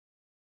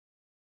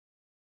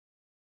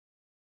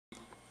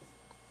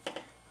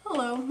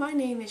Hello, my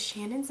name is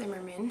Shannon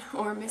Zimmerman,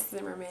 or Miss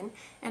Zimmerman,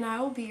 and I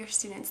will be your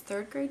student's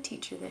third grade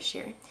teacher this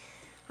year.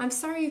 I'm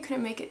sorry you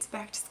couldn't make it to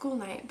back to school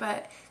night,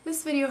 but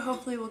this video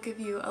hopefully will give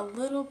you a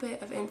little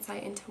bit of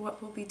insight into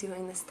what we'll be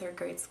doing this third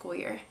grade school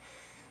year.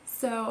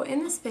 So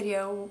in this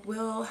video,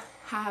 we'll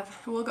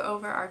go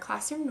over our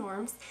classroom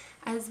norms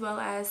as well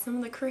as some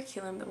of the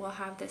curriculum that we'll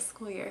have this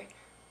school year.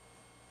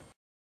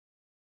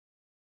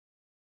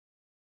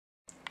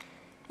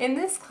 In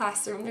this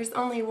classroom, there's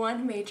only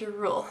one major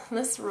rule.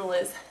 This rule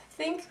is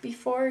think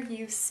before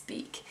you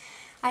speak.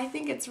 I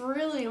think it's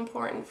really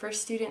important for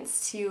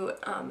students to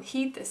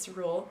heed this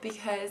rule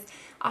because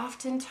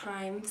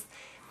oftentimes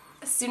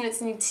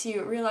students need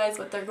to realize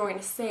what they're going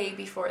to say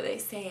before they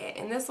say it,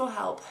 and this will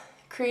help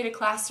create a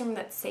classroom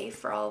that's safe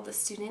for all of the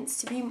students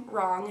to be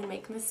wrong and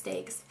make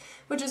mistakes,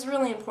 which is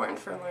really important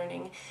for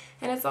learning.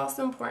 And it's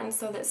also important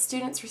so that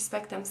students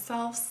respect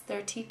themselves,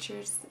 their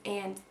teachers,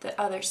 and the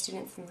other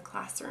students in the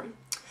classroom.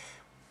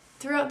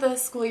 Throughout the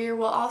school year,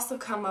 we'll also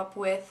come up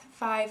with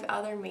 5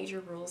 other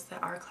major rules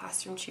that our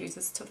classroom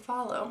chooses to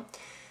follow.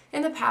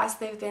 In the past,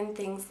 they've been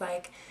things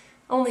like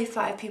only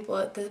 5 people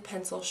at the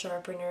pencil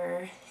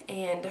sharpener,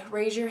 and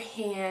raise your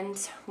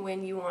hand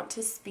when you want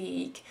to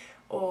speak,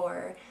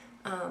 or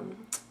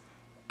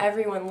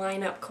everyone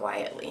line up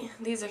quietly.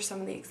 These are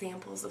some of the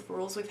examples of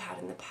rules we've had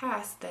in the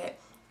past that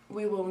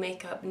we will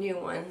make up new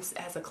ones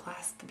as a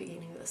class at the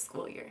beginning of the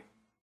school year.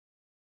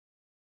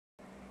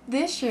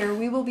 This year,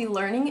 we will be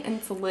learning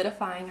and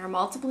solidifying our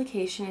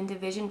multiplication and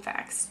division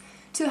facts.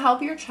 To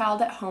help your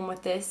child at home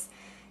with this,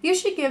 you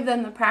should give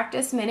them the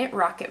Practice Minute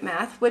Rocket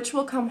Math, which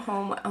will come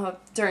home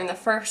during the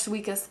first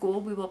week of school.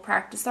 We will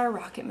practice our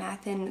Rocket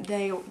Math, and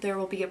there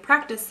will be a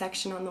practice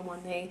section on the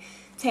one they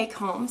take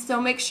home.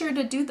 So make sure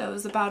to do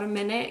those about a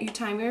minute. You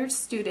time your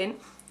student,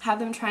 have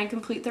them try and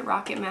complete the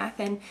Rocket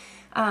Math, and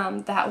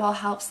that will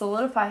help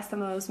solidify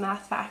some of those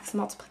math facts,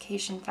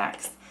 multiplication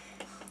facts.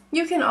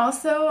 You can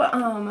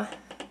also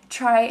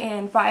try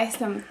and buy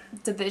some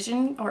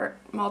division or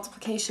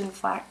multiplication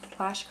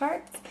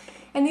flashcards,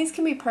 and these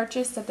can be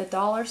purchased at the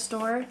dollar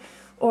store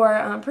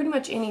or pretty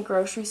much any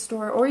grocery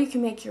store, or you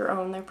can make your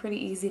own. They're pretty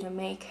easy to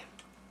make.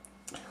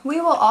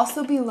 We will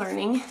also be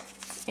learning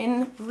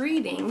in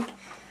reading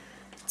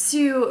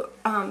to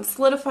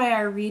solidify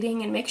our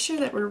reading and make sure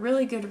that we're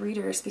really good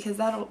readers, because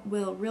that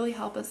will really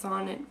help us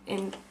on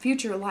in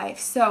future life.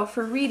 So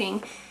for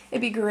reading,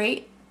 it'd be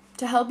great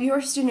to help your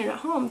student at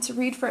home to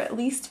read for at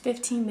least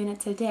 15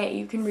 minutes a day.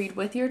 You can read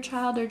with your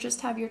child or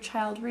just have your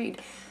child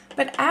read.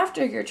 But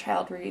after your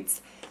child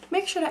reads,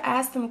 make sure to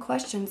ask them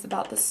questions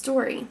about the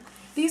story.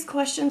 These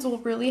questions will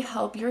really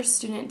help your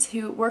student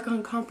to work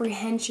on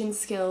comprehension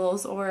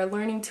skills or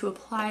learning to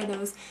apply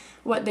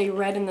what they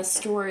read in the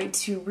story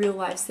to real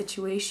life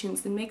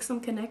situations and make some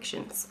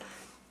connections.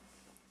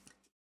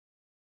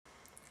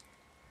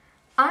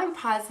 I'm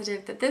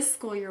positive that this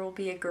school year will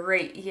be a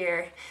great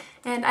year,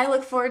 and I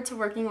look forward to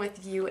working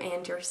with you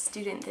and your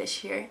student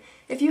this year.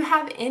 If you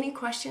have any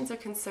questions or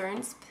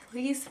concerns,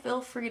 please feel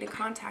free to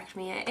contact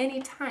me at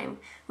any time.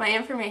 My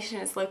information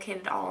is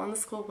located all on the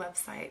school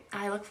website.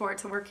 I look forward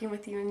to working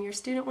with you and your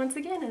student once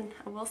again, and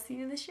we'll see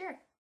you this year.